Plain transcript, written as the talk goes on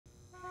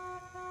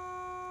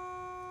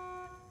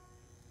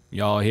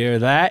Y'all hear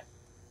that?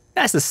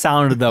 That's the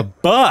sound of the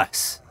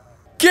bus.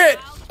 Get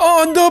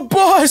on the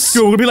bus!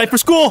 Dude, we're gonna be late for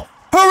school.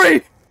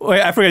 Hurry!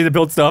 Wait, I forgot to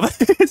build stuff.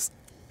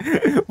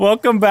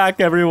 Welcome back,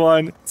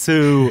 everyone,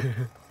 to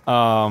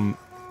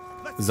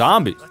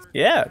zombies.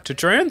 Yeah, to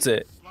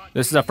Transit.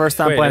 This is our first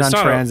time playing on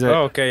Transit.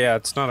 Oh, okay, yeah,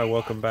 it's not a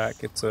welcome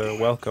back. It's a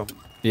welcome.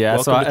 Yeah,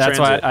 that's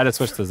why I had to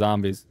switch to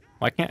zombies.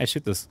 Why can't I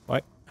shoot this?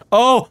 What?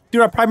 Oh,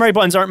 dude, our primary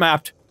buttons aren't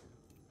mapped.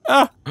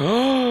 Ah.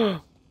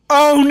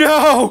 Oh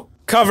no!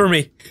 Cover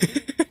me.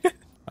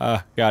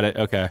 Got it.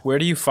 Okay. Where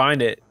do you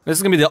find it? This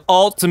is gonna be the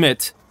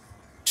ultimate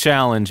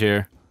challenge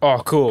here.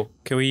 Oh, cool.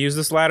 Can we use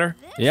this ladder?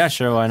 Yeah,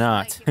 sure. Why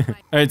not?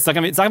 It's not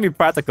gonna be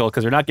practical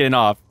because we're not getting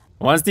off.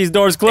 Once these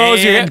doors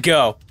close, and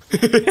go.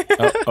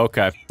 Oh,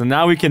 okay. So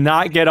now we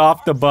cannot get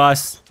off the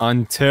bus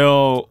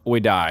until we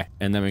die,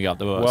 and then we got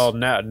the bus. Well,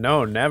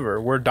 no, never.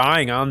 We're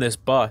dying on this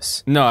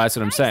bus. No, that's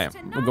what I'm saying.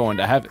 We're going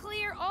to heaven.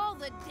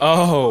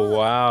 Oh,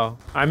 wow.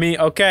 I mean,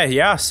 okay,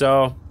 yeah,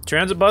 so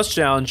Transit bus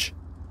challenge.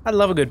 I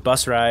love a good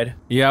bus ride.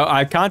 Yeah,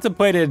 I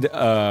contemplated,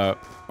 or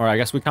I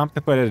guess we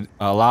contemplated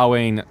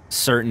allowing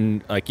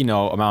certain, like, you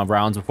know, amount of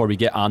rounds before we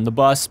get on the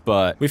bus,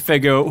 but we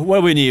figure, what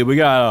do we need? We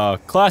got a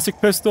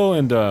classic pistol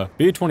and a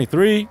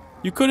B-23.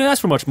 You couldn't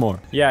ask for much more.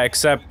 Yeah,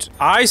 except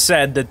I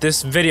said that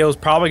this video is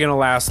probably gonna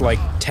last like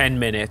 10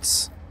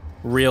 minutes,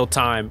 real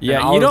time. Yeah,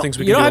 and all the things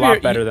we can do a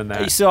lot better than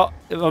that. So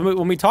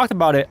when we talked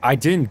about it, I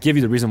didn't give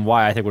you the reason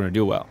why I think we're gonna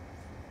do well.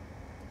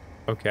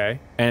 Okay.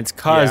 And it's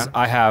cause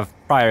I have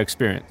prior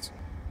experience.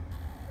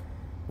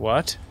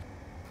 What?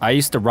 I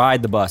used to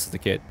ride the bus as a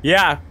kid.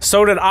 Yeah,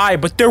 so did I,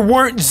 but there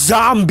weren't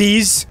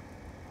zombies.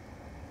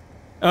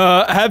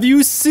 Have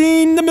you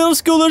seen the middle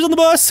schoolers on the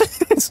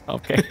bus?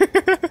 Okay.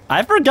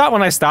 I forgot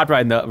when I stopped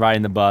riding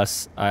the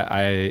bus.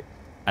 I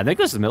think it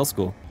was middle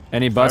school.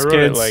 Any bus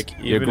kids? Like,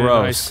 you're even in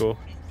gross. high school.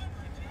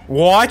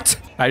 What?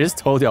 I just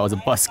told you I was a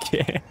bus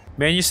kid.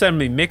 Man, you send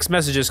me mixed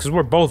messages because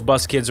we're both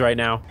bus kids right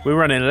now. We're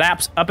running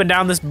laps up and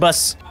down this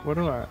bus. What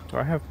do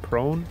I have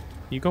prone?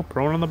 You go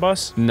prone on the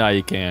bus? No,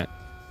 you can't.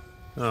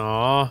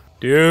 Aw,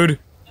 dude.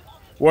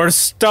 We're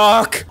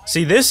stuck.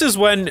 See, this is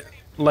when,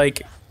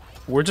 like,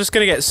 we're just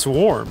gonna get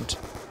swarmed.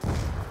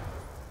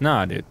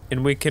 Nah, dude.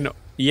 And we can,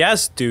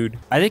 yes, dude.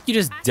 I think you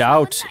just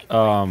doubt,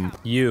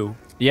 You.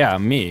 yeah,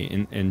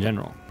 me in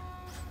general.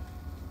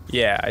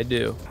 Yeah, I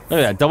do. Look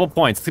at that, double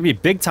points. It's gonna be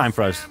big time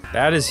for us.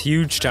 That is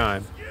huge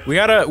time. We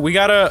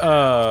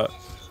gotta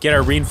get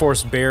our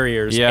reinforced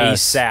barriers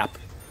ASAP.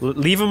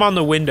 Leave them on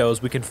the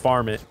windows, we can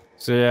farm it.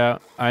 So yeah,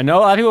 I know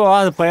a lot of people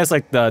want to play us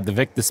like the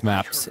Victus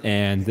maps,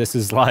 and this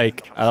is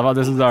like, I love how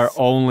this is our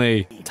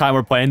only time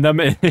we're playing them.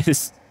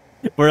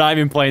 We're not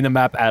even playing the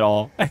map at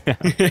all.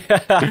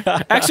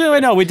 Actually,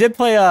 wait, no, we did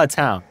play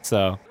town,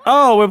 so.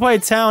 Oh, we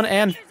played town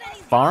and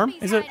farm,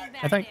 is it?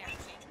 I think.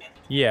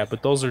 Yeah,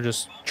 but those are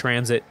just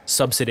transit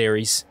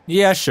subsidiaries.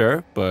 Yeah,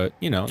 sure, but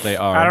you know, they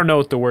are. I don't know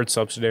what the word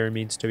subsidiary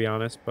means, to be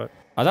honest, but.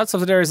 I thought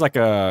subsidiary is like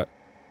a,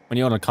 when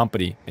you own a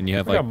company and you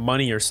have like.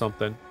 money or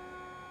something.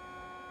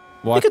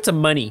 What? I think it's a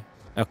money.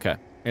 Okay,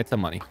 it's a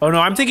money. Oh no,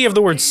 I'm thinking of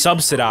the word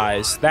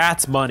subsidize.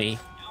 That's money.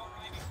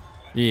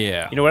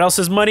 Yeah. You know what else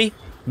is money?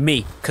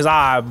 Me, cause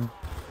I'm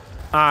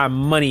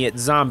money at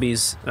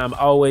zombies, and I'm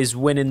always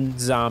winning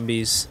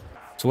zombies.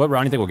 So what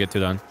round do you think we'll get to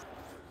then?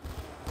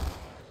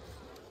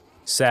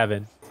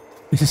 7.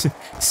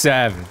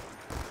 7.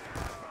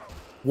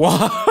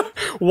 What?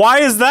 Why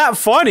is that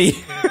funny?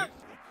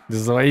 This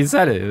is the way you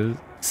said it.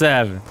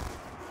 7.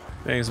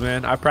 Thanks,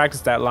 man. I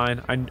practiced that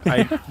line.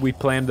 We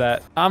planned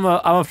that. I'm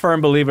a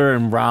firm believer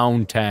in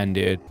round 10,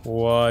 dude.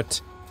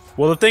 What?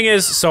 Well, the thing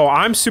is, so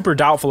I'm super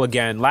doubtful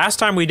again. Last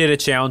time we did a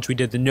challenge, we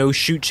did the no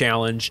shoot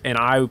challenge, and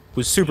I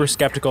was super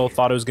skeptical,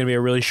 thought it was gonna be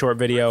a really short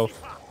video.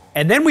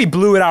 And then we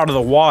blew it out of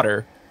the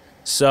water.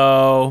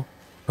 So,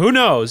 who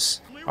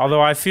knows?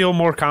 Although I feel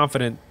more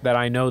confident that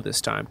I know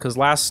this time, because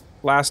last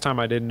time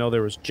I didn't know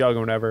there was jug or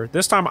whatever.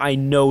 This time I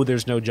know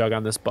there's no jug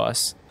on this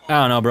bus. I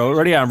don't know, bro. We're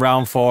already on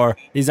round 4.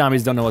 These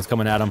zombies don't know what's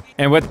coming at them.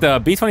 And with the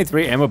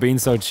B-23 ammo being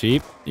so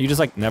cheap, you just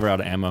like never out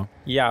of ammo.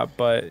 Yeah,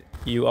 but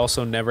you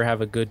also never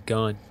have a good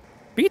gun.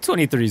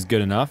 B-23 is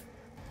good enough.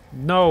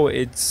 No,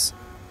 it's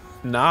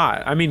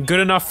not. I mean, good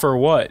enough for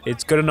what?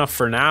 It's good enough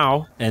for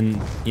now. And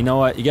you know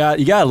what? You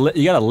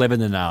gotta live in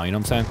the now. You know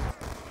what I'm saying?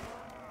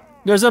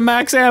 There's a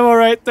max ammo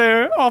right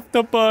there off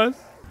the bus.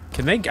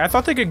 Can they? I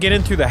thought they could get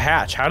in through the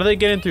hatch. How do they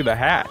get in through the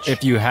hatch?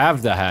 If you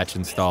have the hatch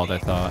installed, I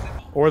thought.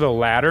 Or the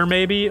ladder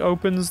maybe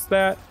opens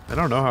that. I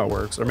don't know how it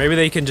works. Or maybe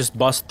they can just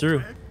bust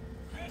through.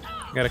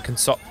 Gotta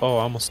consult. Oh,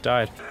 I almost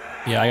died.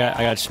 Yeah,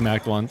 I got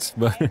smacked once,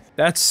 but.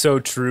 That's so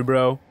true,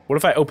 bro. What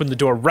if I open the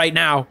door right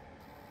now?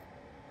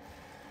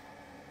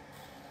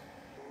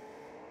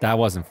 That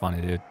wasn't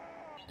funny, dude.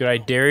 Dude, I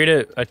dare you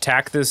to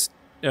attack this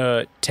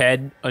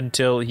Ted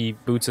until he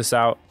boots us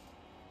out.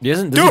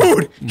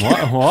 Dude!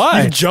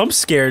 What? You jump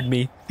scared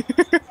me.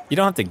 You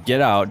don't have to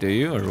get out, do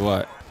you, or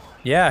what?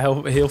 Yeah,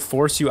 he'll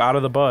force you out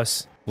of the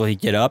bus. Will he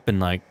get up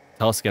and like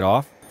tell us to get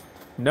off?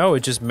 No,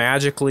 it just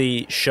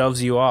magically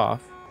shoves you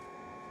off.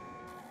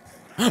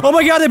 Oh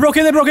my god, they broke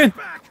in, they broke in!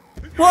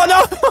 Whoa,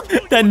 no!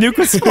 That nuke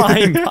was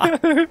flying by.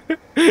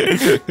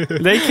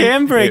 They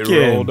can break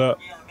It rolled up.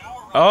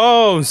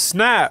 Oh,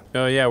 snap.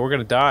 Oh, yeah, we're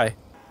gonna die.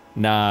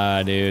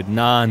 Nah, dude.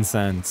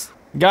 Nonsense.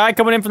 Guy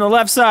coming in from the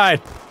left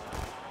side.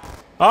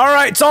 All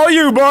right, it's all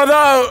you,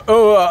 brother.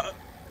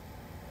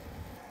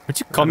 Would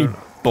you call me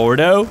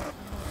Bordeaux?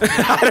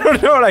 I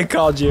don't know what I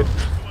called you,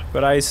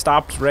 but I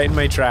stopped right in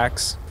my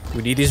tracks.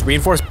 We need these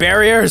reinforced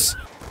barriers.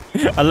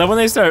 I love when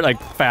they start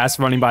like fast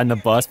running behind the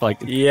bus, but,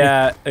 like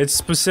Yeah, it's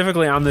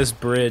specifically on this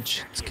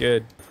bridge. It's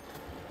good.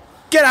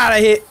 Get out of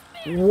here!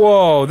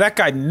 Whoa, that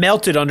guy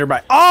melted under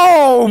my.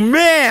 Oh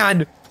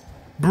man,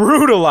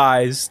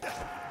 brutalized.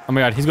 oh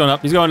my god, he's going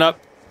up. He's going up.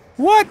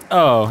 What?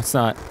 Oh, it's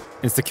not.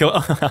 It's the kill.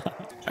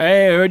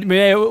 Hey,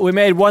 we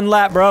made one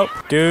lap, bro.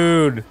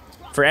 Dude,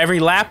 for every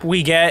lap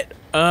we get,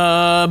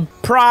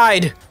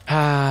 pride.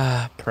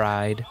 Ah,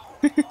 pride.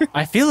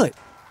 I feel it.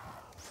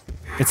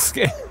 It's.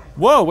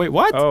 Whoa, wait,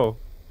 what? Oh,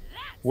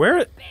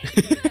 where?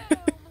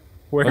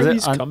 Where Was are it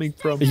these on- coming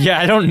from? Yeah,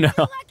 I don't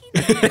know.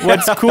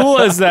 What's cool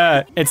is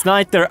that it's not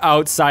like they're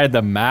outside of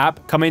the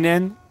map coming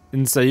in,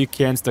 and so you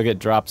can still get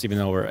drops even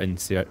though we're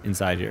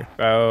inside here.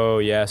 Oh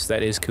yes,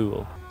 that is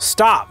cool.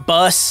 Stop,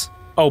 bus.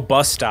 Oh,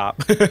 bus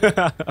stop.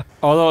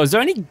 Although, is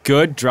there any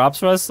good drops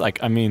for us? Like,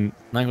 I mean,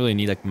 not really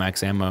need like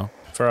max ammo.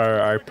 For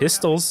our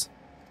pistols.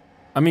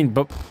 I mean,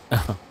 but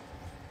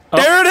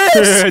There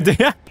it is!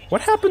 Yeah.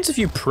 What happens if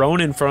you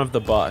prone in front of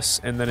the bus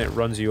and then it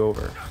runs you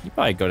over? You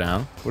probably go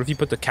down. What if you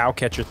put the cow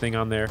catcher thing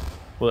on there?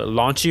 Will it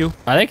launch you?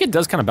 I think it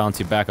does kind of bounce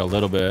you back a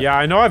little bit. Yeah,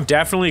 I know I've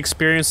definitely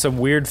experienced some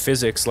weird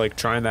physics like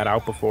trying that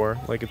out before.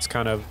 Like it's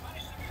kind of,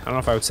 I don't know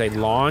if I would say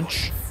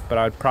launch, but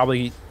I'd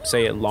probably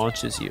say it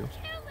launches you.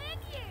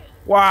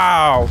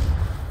 Wow,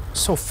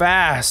 so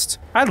fast.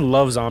 I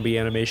love zombie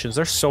animations,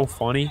 they're so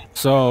funny.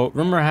 So,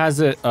 rumor has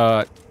it,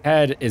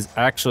 Ted is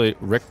actually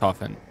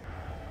Richthofen.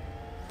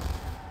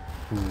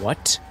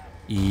 What?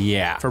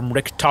 Yeah. From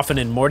Rick Toffin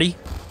and Morty?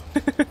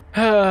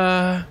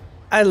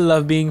 I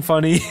love being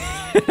funny.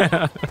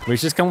 We should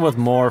just come up with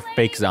more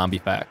fake zombie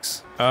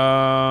facts.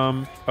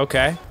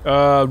 Okay.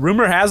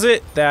 Rumor has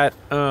it that,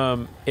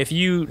 if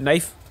you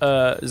knife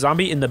a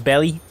zombie in the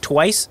belly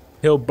twice,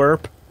 he'll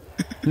burp.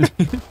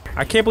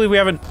 I can't believe we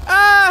haven't,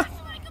 I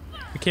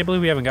can't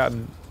believe we haven't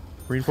gotten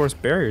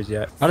reinforced barriers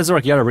yet. How does it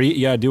work?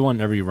 You gotta do one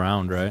every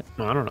round, right?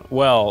 I don't know.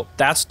 Well,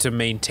 that's to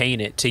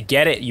maintain it. To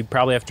get it, you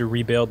probably have to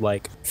rebuild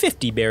like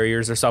 50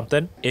 barriers or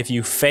something. If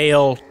you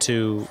fail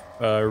to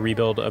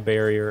rebuild a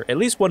barrier, at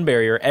least one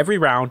barrier every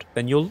round,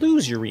 then you'll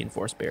lose your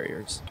reinforced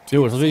barriers.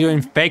 Dude, we're supposed to be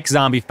doing fake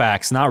zombie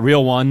facts, not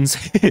real ones.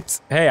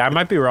 Hey, I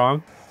might be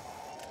wrong.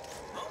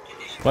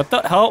 What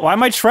the hell? Why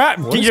am I trapped?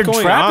 What is You're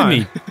going trapping on?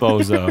 me,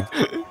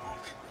 bozo.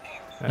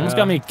 Almost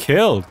got me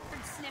killed.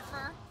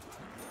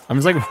 I'm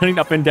just like running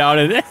up and down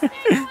and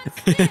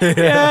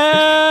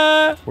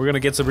yeah. We're gonna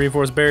get some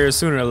reinforced barriers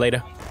sooner or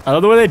later. I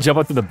love the way they jump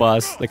up to the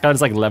bus. They kind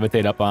of just like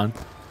levitate up on.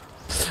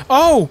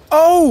 Oh!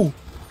 Oh!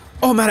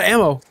 Oh, I'm out of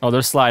ammo. Oh,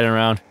 they're sliding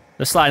around.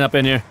 They're sliding up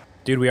in here.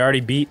 Dude, we already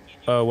beat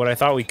what I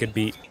thought we could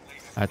beat.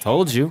 I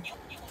told you.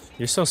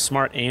 You're so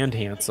smart and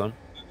handsome.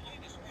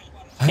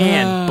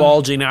 And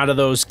bulging out of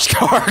those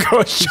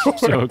cargo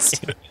shorts.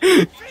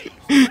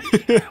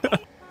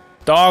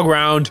 Dog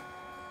round.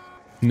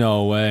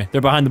 No way.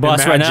 They're behind the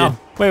bus right now.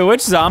 Wait,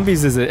 which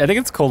zombies is it? I think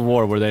it's Cold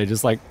War where they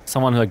just like,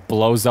 someone like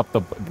blows up the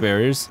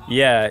barriers.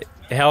 Yeah,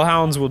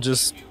 hellhounds will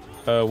just,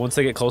 once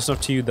they get close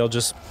enough to you, they'll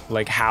just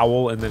like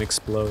howl and then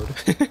explode.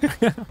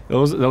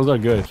 Those are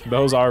good.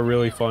 Those are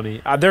really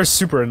funny. They're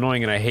super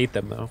annoying and I hate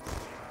them though.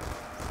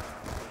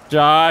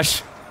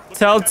 Josh,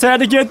 tell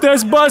Ted to get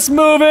this bus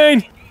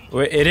moving.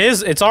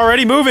 It's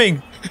already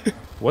moving.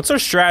 What's our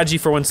strategy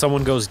for when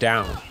someone goes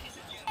down?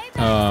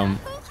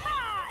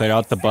 Clear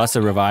out the bus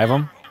and revive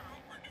them.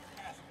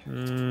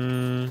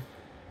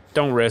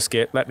 Don't risk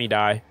it. Let me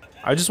die.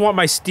 I just want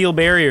my steel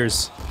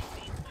barriers.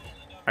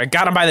 I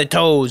got them by the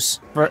toes.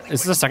 Is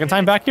this the second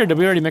time back here? Did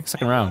we already make a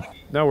second round?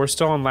 No, we're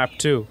still on lap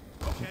 2.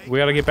 We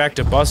gotta get back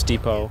to Bus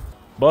Depot.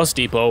 Bus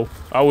Depot?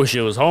 I wish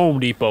it was Home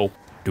Depot.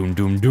 Doom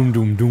doom doom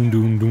doom doom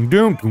doom doom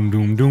doom doom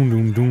doom doom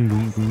doom doom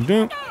doom doom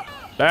doom.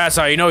 That's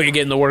how you know you're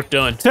getting the work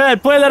done.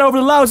 Ted, play that over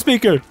the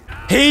loudspeaker.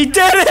 He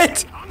did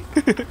it!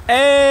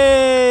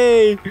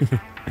 Hey!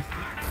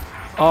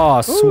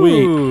 Oh,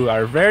 sweet. Ooh,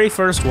 our very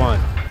first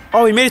one.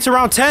 Oh, we made it to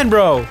round 10,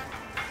 bro.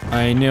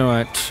 I knew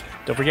it.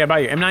 Don't forget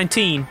about your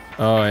M19.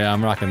 Oh yeah,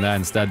 I'm rocking that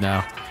instead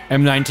now.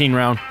 M19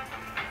 round.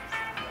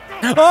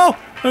 Oh,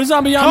 there's a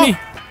zombie on me.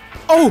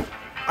 Oh,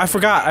 I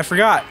forgot.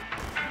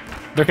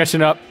 They're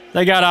catching up.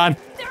 They got on.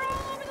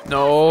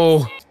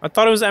 No, I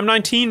thought it was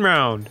M19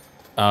 round.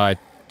 Oh, I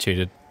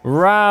cheated.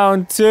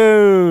 Round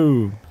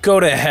 2. Go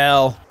to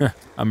hell.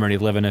 I'm already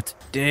living it.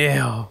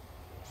 Damn.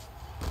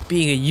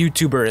 Being a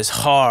YouTuber is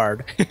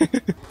hard.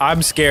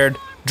 I'm scared.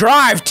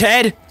 Drive,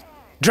 Ted!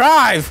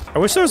 Drive! I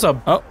wish there was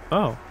a...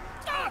 Oh.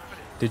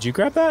 Did you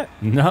grab that?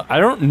 No, I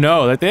don't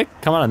know. Like, they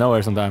come out of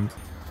nowhere sometimes.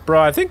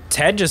 Bro, I think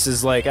Ted just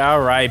is like,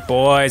 alright,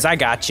 boys, I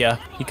gotcha.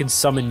 He can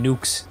summon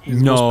nukes. He's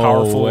the No most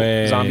powerful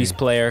way. zombies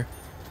player.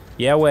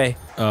 Yeah, way.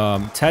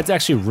 Ted's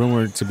actually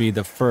rumored to be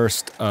the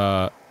first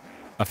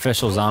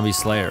official zombie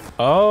slayer.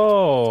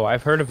 Oh,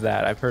 I've heard of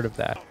that. I've heard of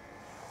that.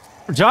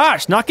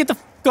 Josh, knock it the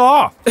f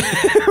off!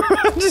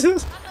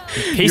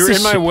 You're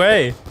in my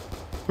way.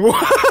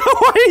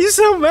 Why are you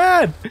so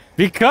mad?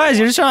 Because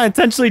you're just trying to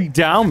intentionally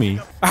down me.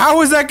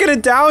 How is that gonna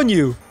down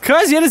you?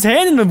 Cause he had his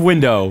hand in the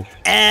window.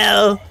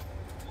 L.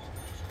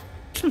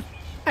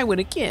 I win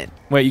again.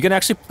 Wait, you can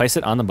actually place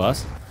it on the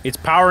bus? It's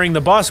powering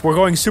the bus. We're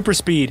going super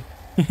speed.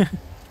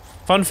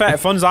 Fun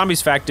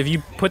zombies fact, if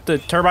you put the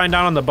turbine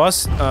down on the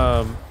bus,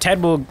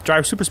 Ted will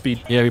drive super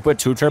speed. Yeah, if you put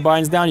 2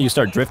 turbines down, you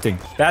start drifting.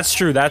 That's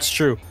true, that's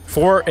true.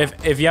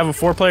 If you have a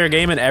 4-player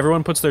game and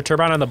everyone puts their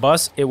turbine on the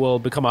bus, it will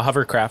become a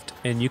hovercraft,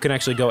 and you can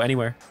actually go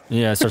anywhere.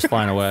 Yeah, it starts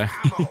flying away.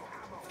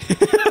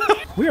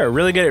 We are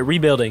really good at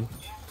rebuilding.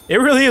 It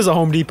really is a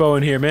Home Depot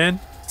in here, man.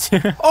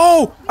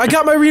 Oh, I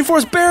got my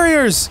reinforced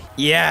barriers!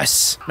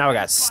 Yes! Now I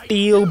got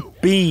steel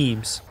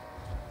beams.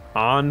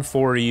 On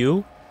for you.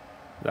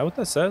 Is that what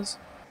that says?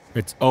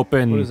 It's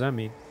open. What does that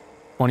mean?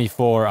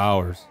 24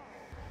 hours.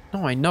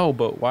 No, I know,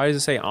 but why does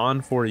it say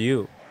on for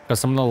you? Because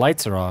some of the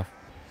lights are off.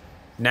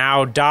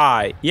 Now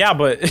die. Yeah,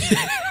 but...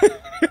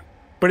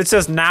 but it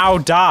says now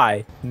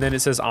die, and then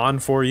it says on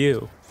for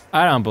you.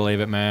 I don't believe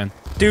it, man.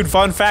 Dude,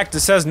 fun fact, it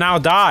says now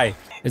die.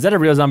 Is that a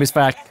real zombies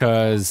fact?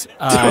 Because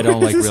I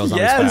don't like real zombies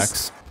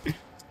Yes. facts.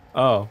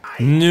 Oh.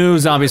 New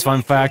zombies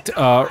fun fact.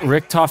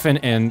 Richtofen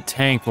and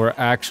Tank were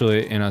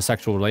actually in a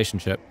sexual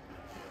relationship.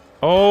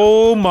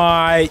 Oh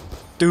my...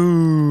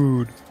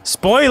 Dude.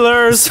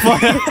 Spoilers!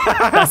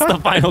 That's the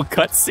final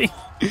cutscene.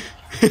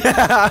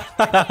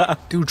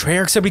 Dude,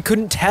 Treyarch said we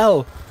couldn't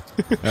tell.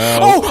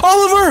 Oh,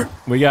 Oliver!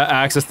 we got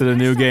access to the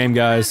new game,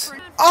 guys.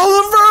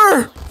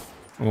 Oliver!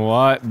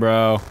 What,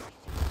 bro?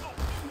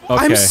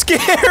 Okay. I'm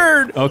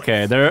scared!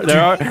 Okay, there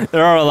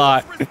are a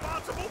lot.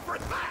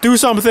 Do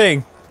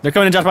something! They're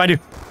coming in, Josh, behind you.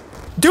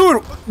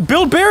 Dude,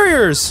 build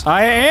barriers!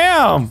 I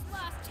am.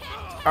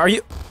 Are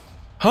you...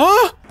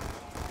 Huh?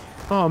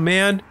 Oh,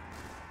 man.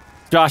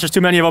 Josh, there's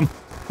too many of them.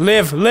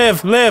 Live,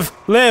 live, live,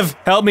 live!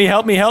 Help me,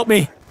 help me, help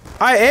me.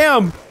 I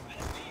am!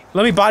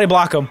 Let me body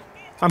block him.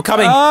 I'm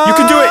coming. You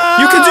can do it!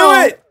 You can do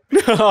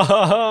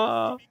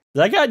it!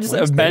 That got just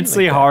What's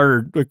immensely like that?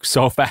 hard, like,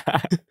 so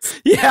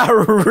fast. Yeah,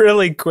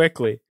 really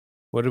quickly.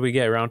 What did we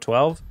get, round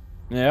 12?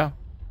 Yeah.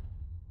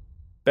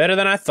 Better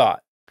than I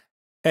thought.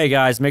 Hey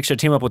guys, make sure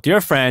to team up with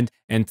your friend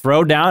and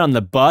throw down on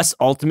the bus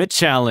ultimate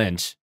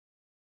challenge.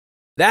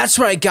 That's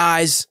right,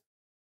 guys.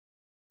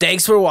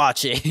 Thanks for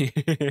watching.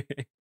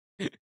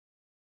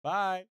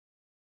 Bye.